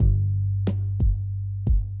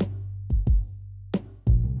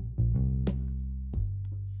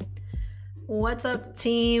What's up,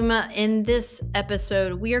 team? In this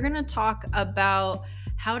episode, we are going to talk about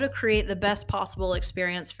how to create the best possible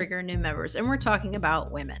experience for your new members. And we're talking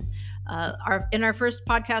about women. In our first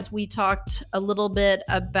podcast, we talked a little bit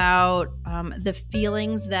about the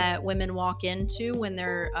feelings that women walk into when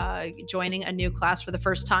they're joining a new class for the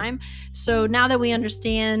first time. So now that we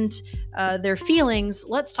understand their feelings,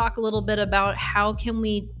 let's talk a little bit about how can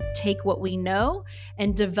we take what we know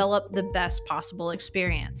and develop the best possible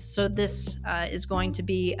experience. So this is going to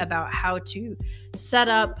be about how to set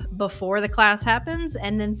up before the class happens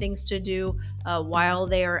and then things to do while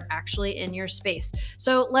they are actually in your space.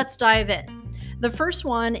 So let's dive in. The first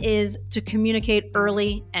one is to communicate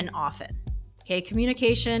early and often. Okay,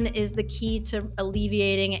 communication is the key to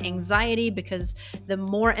alleviating anxiety because the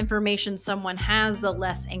more information someone has, the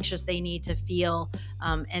less anxious they need to feel.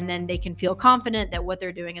 And then they can feel confident that what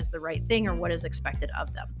they're doing is the right thing or what is expected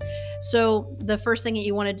of them. So the first thing that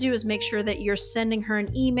you want to do is make sure that you're sending her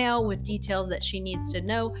an email with details that she needs to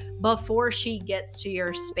know before she gets to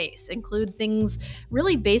your space. Include things,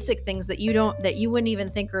 really basic things that you wouldn't even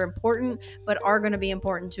think are important, but are going to be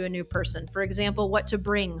important to a new person. For example, what to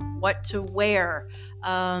bring, what to wear.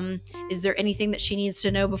 Is there anything that she needs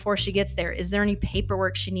to know before she gets there? Is there any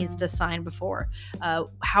paperwork she needs to sign before?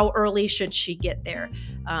 How early should she get there?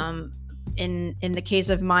 In the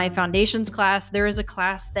case of my foundations class, there is a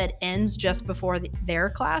class that ends just before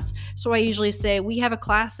their class. So I usually say we have a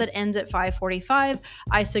class that ends at 5:45.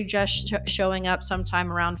 I suggest showing up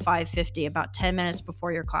sometime around 5:50, about 10 minutes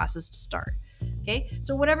before your classes start. Okay,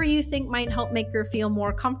 so whatever you think might help make her feel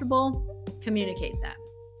more comfortable, communicate that.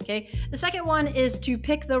 Okay. The second one is to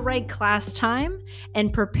pick the right class time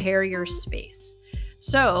and prepare your space.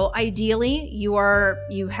 So ideally,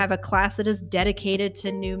 you have a class that is dedicated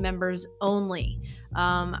to new members only.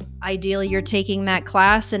 Ideally, you're taking that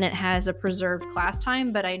class and it has a preserved class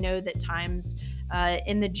time, but I know that times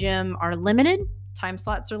in the gym are limited. Time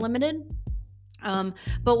slots are limited.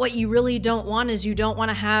 But what you really don't want is you don't want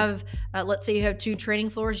to have, let's say you have 2 training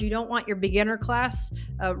floors. You don't want your beginner class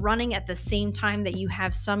running at the same time that you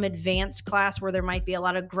have some advanced class where there might be a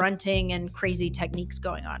lot of grunting and crazy techniques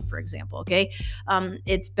going on, for example. Okay.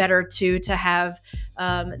 It's better to have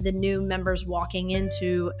the new members walking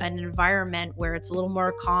into an environment where it's a little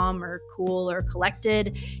more calm or cool or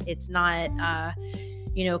collected. It's not,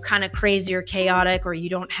 kind of crazy or chaotic, or you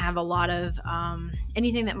don't have a lot of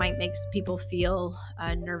anything that might make people feel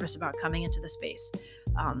nervous about coming into the space.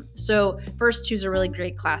 So first, choose a really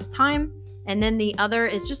great class time. And then the other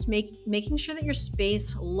is just making sure that your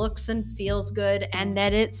space looks and feels good and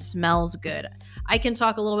that it smells good. I can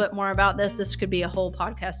talk a little bit more about this. This could be a whole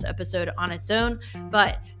podcast episode on its own,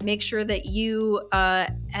 but make sure that you,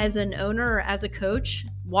 as an owner or as a coach,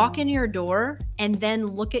 walk in your door and then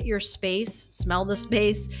look at your space, smell the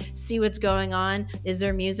space, see what's going on. Is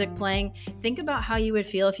there music playing? Think about how you would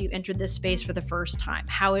feel if you entered this space for the first time.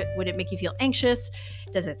 Would it make you feel anxious?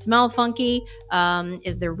 Does it smell funky?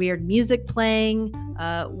 Is there weird music playing?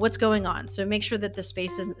 What's going on? So make sure that the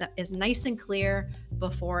space is nice and clear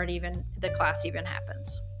before the class even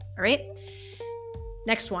happens. All right.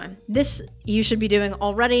 Next one. This you should be doing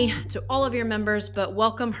already to all of your members, but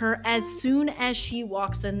welcome her as soon as she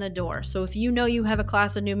walks in the door. So if you know you have a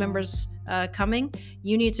class of new members coming,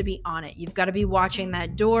 you need to be on it. You've got to be watching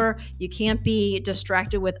that door. You can't be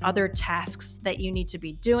distracted with other tasks that you need to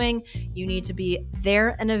be doing. You need to be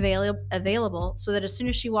there and available so that as soon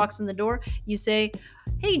as she walks in the door, you say,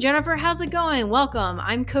 "Hey, Jennifer, how's it going? Welcome.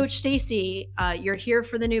 I'm Coach Stacy. You're here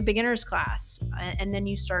for the new beginners class." And then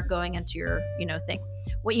you start going into your, thing.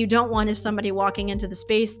 What you don't want is somebody walking into the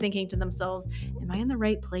space thinking to themselves, "Am I in the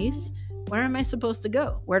right place? Where am I supposed to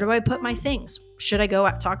go? Where do I put my things? Should I go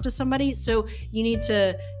out talk to somebody?" So you need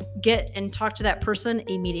to get and talk to that person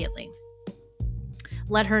immediately.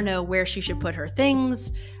 Let her know where she should put her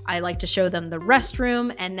things. I like to show them the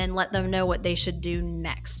restroom and then let them know what they should do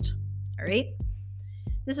next. All right.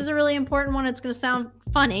 This is a really important one. It's going to sound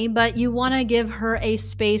funny, but you want to give her a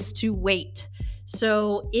space to wait.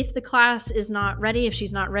 So if the class is not ready, if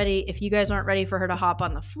she's not ready, if you guys aren't ready for her to hop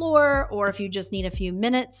on the floor, or if you just need a few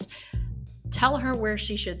minutes, tell her where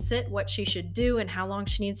she should sit, what she should do, and how long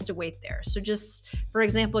she needs to wait there. So just, for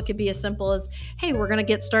example, it could be as simple as, "Hey, we're going to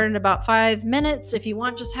get started in about 5 minutes. If you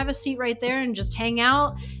want, just have a seat right there and just hang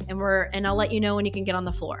out, and I'll let you know when you can get on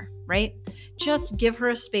the floor," right? Just give her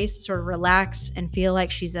a space to sort of relax and feel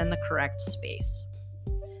like she's in the correct space.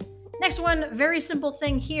 Next one, very simple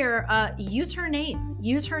thing here, use her name.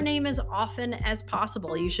 Use her name as often as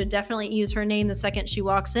possible. You should definitely use her name the second she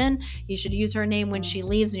walks in. You should use her name when she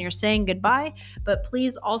leaves and you're saying goodbye, but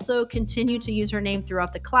please also continue to use her name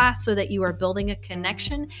throughout the class so that you are building a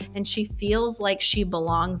connection and she feels like she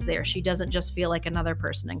belongs there. She doesn't just feel like another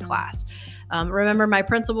person in class. Remember my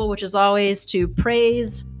principle, which is always to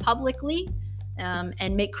praise publicly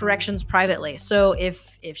and make corrections privately. So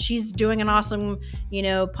if she's doing an awesome,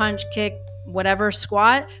 punch, kick, whatever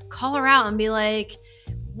squat, call her out and be like,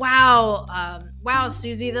 wow,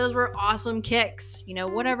 Susie, those were awesome kicks,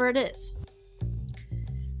 whatever it is.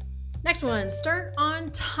 Next one, start on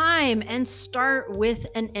time and start with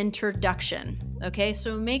an introduction. Okay,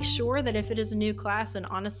 so make sure that if it is a new class, and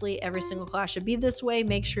honestly, every single class should be this way,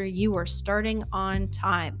 make sure you are starting on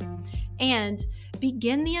time. And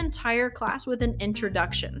begin the entire class with an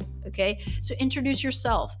introduction, okay? So introduce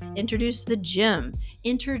yourself, introduce the gym,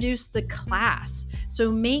 introduce the class.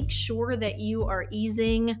 So make sure that you are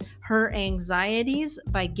easing her anxieties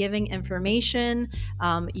by giving information,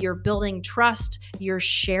 you're building trust, you're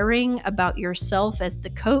sharing about yourself as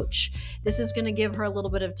the coach. This is gonna give her a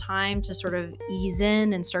little bit of time to sort of ease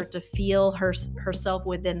in and start to feel herself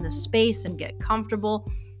within the space and get comfortable.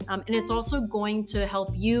 And it's also going to help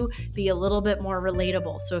you be a little bit more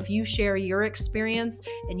relatable. So if you share your experience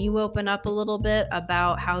and you open up a little bit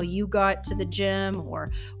about how you got to the gym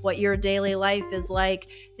or what your daily life is like,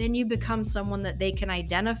 then you become someone that they can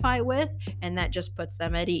identify with, and that just puts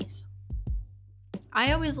them at ease.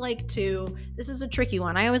 I always like to, this is a tricky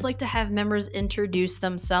one, I always like to have members introduce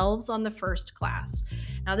themselves on the first class.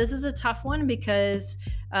 Now, this is a tough one because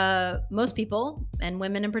most people, and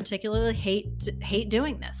women in particular, hate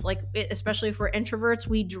doing this. Like, especially if we're introverts,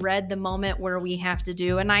 we dread the moment where we have to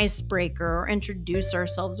do an icebreaker or introduce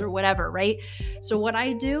ourselves or whatever, right? So what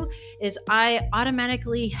I do is I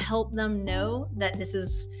automatically help them know that this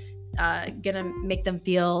is gonna make them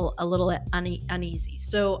feel a little uneasy.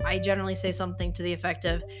 So I generally say something to the effect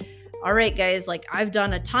of, all right, guys, like, I've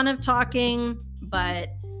done a ton of talking, but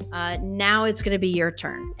now it's gonna be your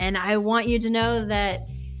turn. And I want you to know that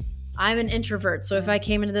I'm an introvert. So if I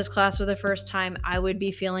came into this class for the first time, I would be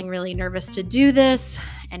feeling really nervous to do this.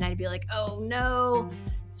 And I'd be like, oh no.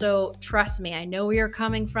 So trust me, I know where you're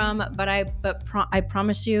coming from, but I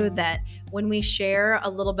promise you that when we share a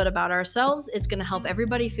little bit about ourselves, it's going to help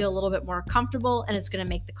everybody feel a little bit more comfortable, and it's going to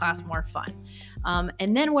make the class more fun.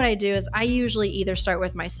 And then what I do is I usually either start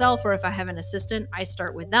with myself, or if I have an assistant, I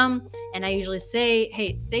start with them. And I usually say,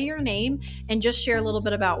 hey, say your name and just share a little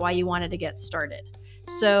bit about why you wanted to get started.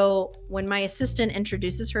 So when my assistant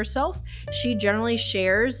introduces herself, she generally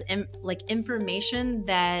shares information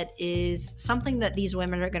that is something that these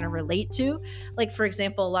women are going to relate to. Like, for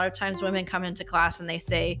example, a lot of times women come into class and they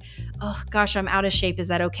say, oh gosh, I'm out of shape. Is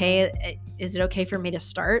that okay? Is it okay for me to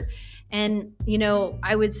start? And,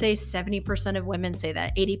 I would say 70% of women say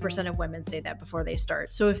that, 80% of women say that before they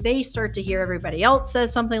start. So if they start to hear everybody else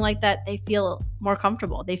says something like that, they feel more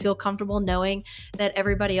comfortable. They feel comfortable knowing that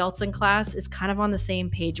everybody else in class is kind of on the same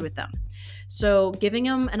page with them. So giving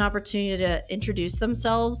them an opportunity to introduce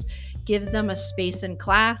themselves gives them a space in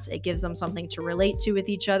class. It gives them something to relate to with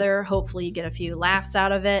each other. Hopefully you get a few laughs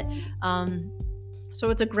out of it. So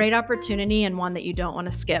it's a great opportunity and one that you don't want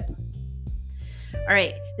to skip. All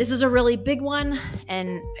right, this is a really big one,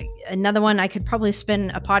 and another one I could probably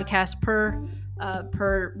spin a podcast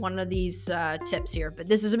per one of these tips here, but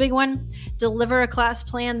this is a big one. Deliver a class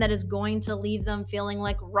plan that is going to leave them feeling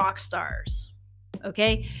like rock stars.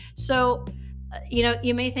 Okay, so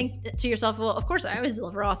you may think to yourself, well, of course I always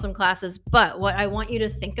deliver awesome classes, but what I want you to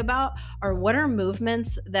think about are what are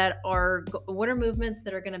movements that are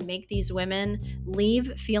going to make these women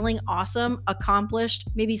leave feeling awesome, accomplished,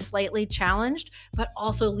 maybe slightly challenged, but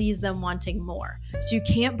also leaves them wanting more. So you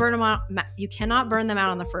can't burn them out. You cannot burn them out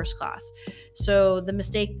on the first class. So the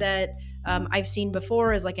mistake that I've seen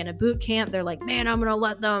before is, like, in a boot camp, they're like, man, I'm going to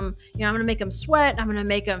let them, I'm going to make them sweat. I'm going to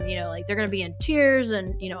make them, like, they're going to be in tears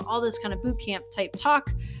and, all this kind of boot camp type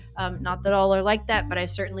talk. Not that all are like that, but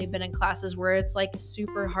I've certainly been in classes where it's like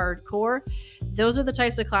super hardcore. Those are the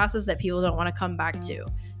types of classes that people don't want to come back to.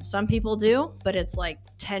 Some people do, but it's like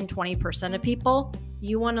 10-20% of people.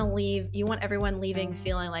 You want everyone leaving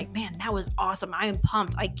feeling like, man, that was awesome. I am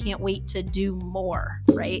pumped. I can't wait to do more,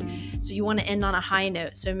 right? So you want to end on a high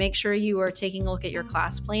note. So make sure you are taking a look at your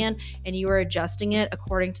class plan and you are adjusting it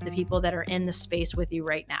according to the people that are in the space with you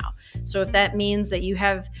right now. So if that means that you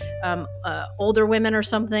have older women or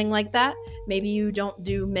something like that, maybe you don't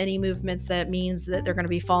do many movements that means that they're going to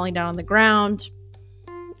be falling down on the ground.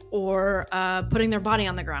 or putting their body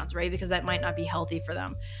on the grounds, right? Because that might not be healthy for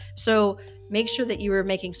them. So make sure that you are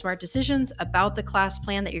making smart decisions about the class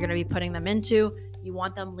plan that you're going to be putting them into. You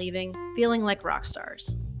want them leaving feeling like rock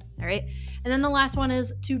stars. All right. And then the last one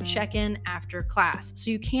is to check in after class.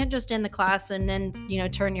 So you can't just end the class and then,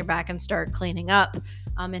 turn your back and start cleaning up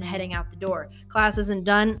and heading out the door. Class isn't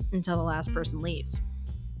done until the last person leaves.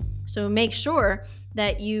 So make sure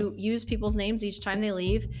that you use people's names each time they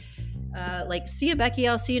leave. Like, see you, Becky.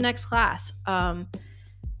 I'll see you next class.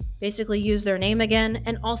 Basically use their name again,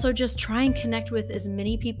 and also just try and connect with as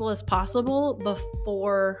many people as possible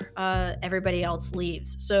before everybody else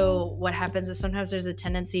leaves. So what happens is sometimes there's a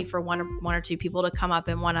tendency for one or two people to come up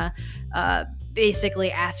and want to basically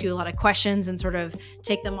ask you a lot of questions and sort of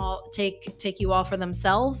take you all for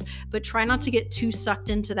themselves, but try not to get too sucked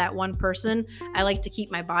into that one person. I like to keep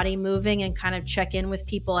my body moving and kind of check in with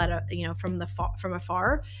people at from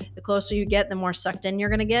afar. The closer you get, the more sucked in you're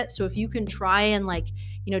going to get. So if you can try and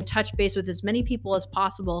touch base with as many people as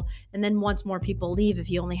possible, and then once more people leave, if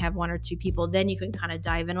you only have one or two people, then you can kind of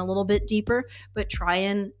dive in a little bit deeper, but try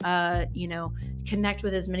and connect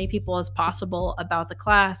with as many people as possible about the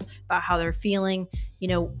class, about how they're feeling,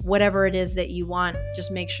 whatever it is that you want.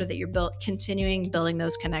 Just make sure that you're continuing building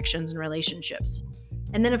those connections and relationships.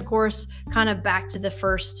 And then, of course, kind of back to the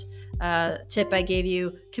first tip I gave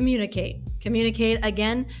you, communicate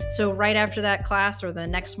again. So right after that class or the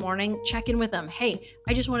next morning, check in with them. Hey,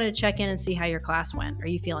 I just wanted to check in and see how your class went. Are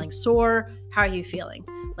you feeling sore? How are you feeling?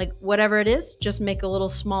 Like, whatever it is, just make a little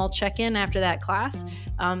small check-in after that class.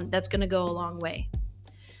 That's going to go a long way.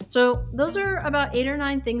 So those are about 8 or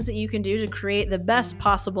 9 things that you can do to create the best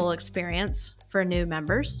possible experience for new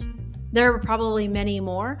members. There are probably many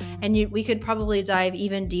more, and we could probably dive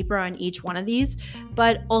even deeper on each one of these.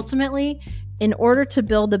 But ultimately, in order to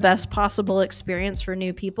build the best possible experience for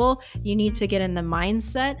new people, you need to get in the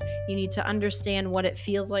mindset. You need to understand what it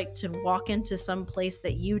feels like to walk into some place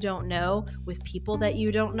that you don't know with people that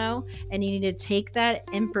you don't know. And you need to take that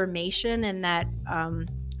information and that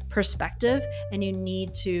perspective, and you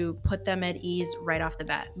need to put them at ease right off the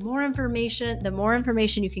bat. The more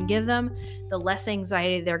information you can give them, the less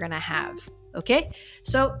anxiety they're going to have. Okay,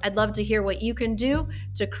 so I'd love to hear what you can do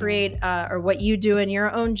to create or what you do in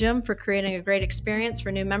your own gym for creating a great experience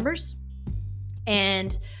for new members.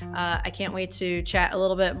 And I can't wait to chat a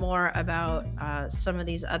little bit more about some of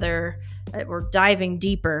these other, we're diving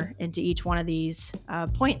deeper into each one of these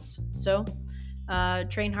points. So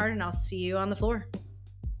train hard, and I'll see you on the floor.